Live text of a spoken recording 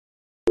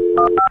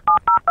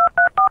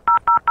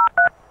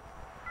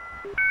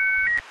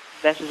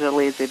This is a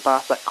lazy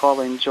bastard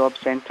calling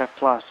Jobcentre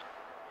Plus.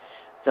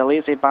 The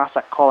lazy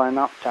bastard calling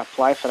up to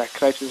apply for a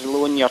crisis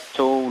loan, you're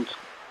told.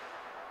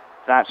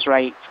 That's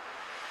right,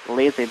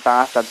 lazy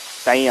bastard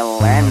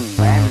stylin.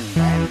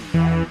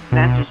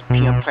 This is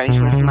pure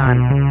priceless,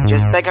 man.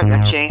 Just pick up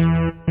your chest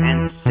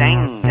and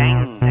sing.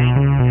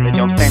 The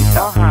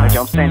Jobcentre, the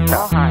Jobcentre.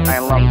 I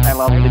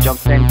love the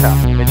Jobcentre.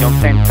 The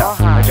Jobcentre,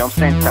 the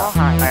Jobcentre.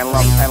 I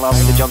love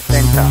the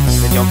Jobcentre.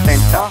 The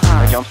Jobcentre,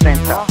 the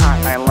Jobcentre.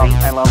 I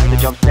love the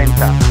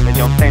Jobcentre. The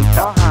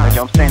Jobcentre, the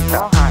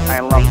Jobcentre. I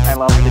love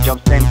the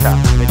Jobcentre.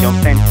 The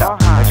Jobcentre,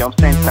 the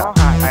Jobcentre.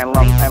 I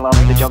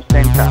love the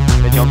Jobcentre.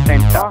 The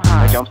Jobcentre,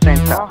 the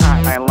Jobcentre.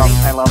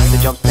 I love the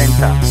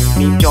Jobcentre.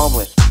 Me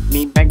jobless,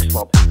 me big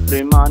slob,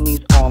 through money's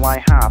all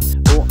I have.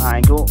 Oh,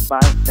 I go by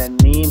the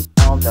name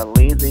of the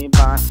lazy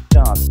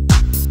bastard.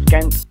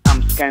 Skint,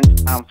 I'm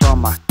skint, I'm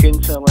from a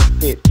cooncil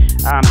estate.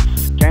 I'm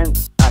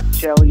skint, I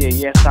tell you,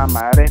 yes, I'm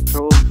a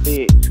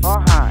reprobate.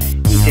 Oh hi,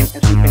 eating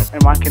and sleeping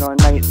and wanking all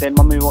night. Then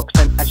mummy walks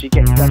in and she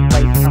gets a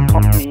fright. I'm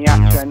caught me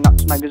at a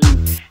nuts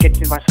magazine,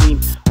 getting vaseline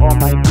on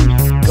my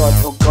boobs. God,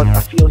 oh God,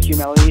 I feel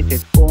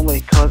humiliated,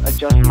 only cause I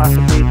just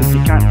masturbated.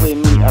 You can't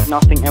blame me, I've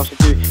nothing else to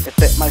do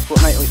except my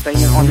fortnightly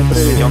signin on the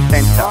broo. The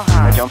Jobcentre,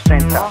 the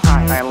Jobcentre.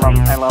 I love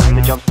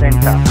the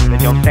Jobcentre. The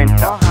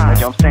Jobcentre, the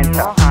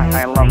Jobcentre.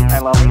 I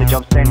love the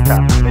Jobcentre.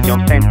 The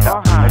Jobcentre,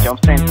 the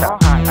Jobcentre.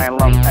 I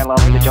love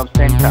the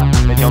Jobcentre.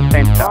 The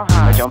Jobcentre,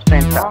 the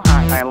Jobcentre.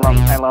 I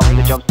love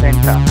the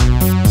Jobcentre.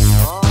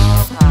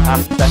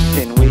 I'm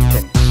sitting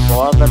waiting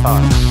for the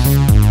bus,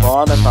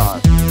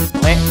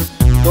 Let's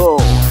go.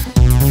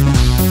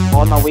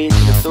 On my way to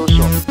the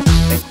social,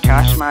 then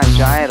cash my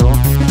giro.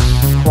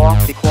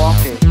 Quality.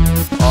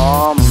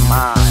 Oh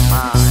my.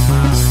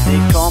 They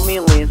call me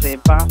lazy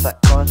bastard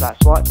cause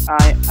that's what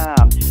I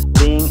am.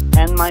 Laying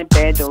in my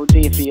bed all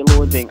day,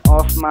 freeloading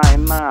off my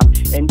mam.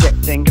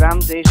 Injecting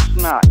grams of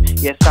smack,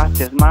 yes that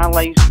is my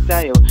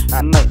lifestyle.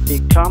 I might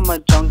become a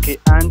junkie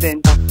and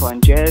end up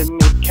on Jeremy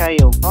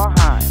Kyle. Oh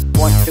hi,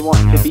 want to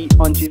be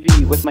on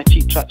TV with my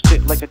cheap trap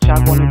suit like a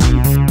chap wanna be.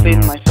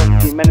 Playing my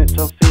 15 minutes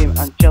of fame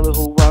and tell the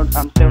whole world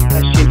I'm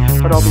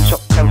self-ashamed. For robbing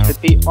shop pills to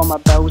pay all my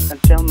bills and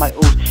sell my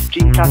old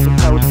dream castle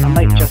pills. I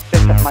might just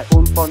set up my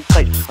own porn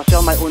site or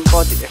sell my own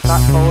body if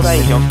that's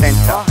alright. The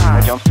Jobcentre,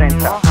 the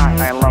Jobcentre.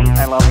 I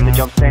love the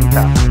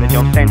Jobcentre. The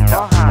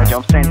Jobcentre, the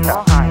Jobcentre.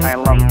 I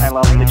love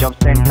the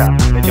Jobcentre.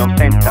 The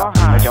Jobcentre,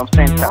 the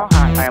Jobcentre.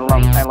 I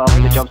love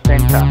the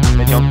Jobcentre.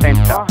 The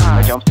Jobcentre,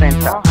 the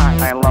Jobcentre.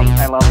 I love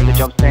the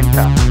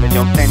Jobcentre. The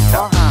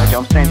Jobcentre, the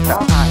Jobcentre.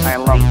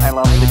 I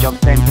love the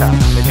Jobcentre.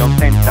 The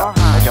Jobcentre,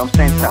 the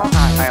Jobcentre.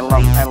 I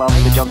love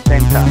the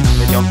Jobcentre.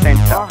 The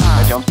Jobcentre,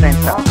 the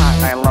Jobcentre.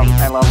 I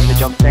love the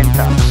Jobcentre.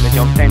 The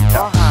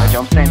Jobcentre, the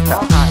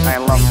Jobcentre.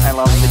 I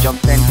love the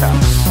Jobcentre.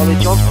 All the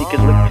job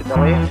seekers look to the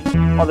left,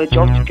 all the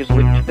job seekers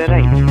look to the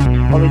right.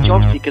 All the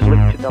job seekers look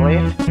to the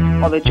left,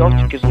 all the job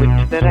seekers look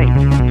to the right.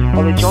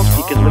 All the job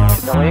seekers look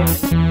to the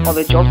left, all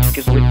the job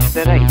seekers look to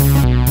the right.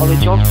 All the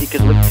job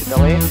seekers look to the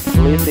left.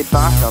 Lazy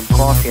bastard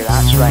coffee,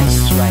 that's right.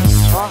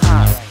 Oh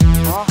hi,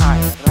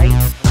 right.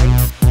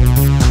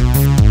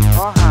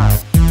 Oh hi,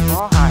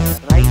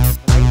 right.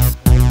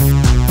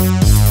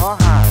 Oh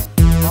hi,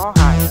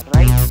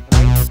 right.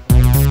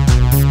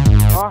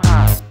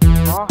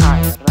 Oh hi,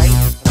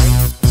 right.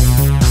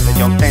 The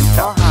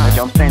Jobcentre, the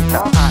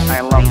Jobcentre.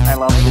 I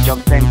love the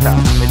Jobcentre.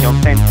 The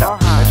Jobcentre,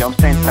 the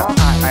Jobcentre.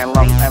 I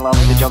love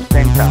the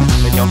Jobcentre.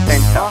 The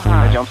Jobcentre,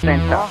 the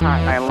Jobcentre.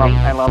 I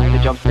love the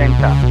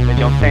Jobcentre. The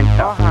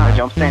Jobcentre, the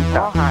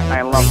Jobcentre.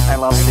 I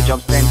love the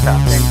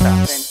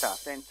Jobcentre.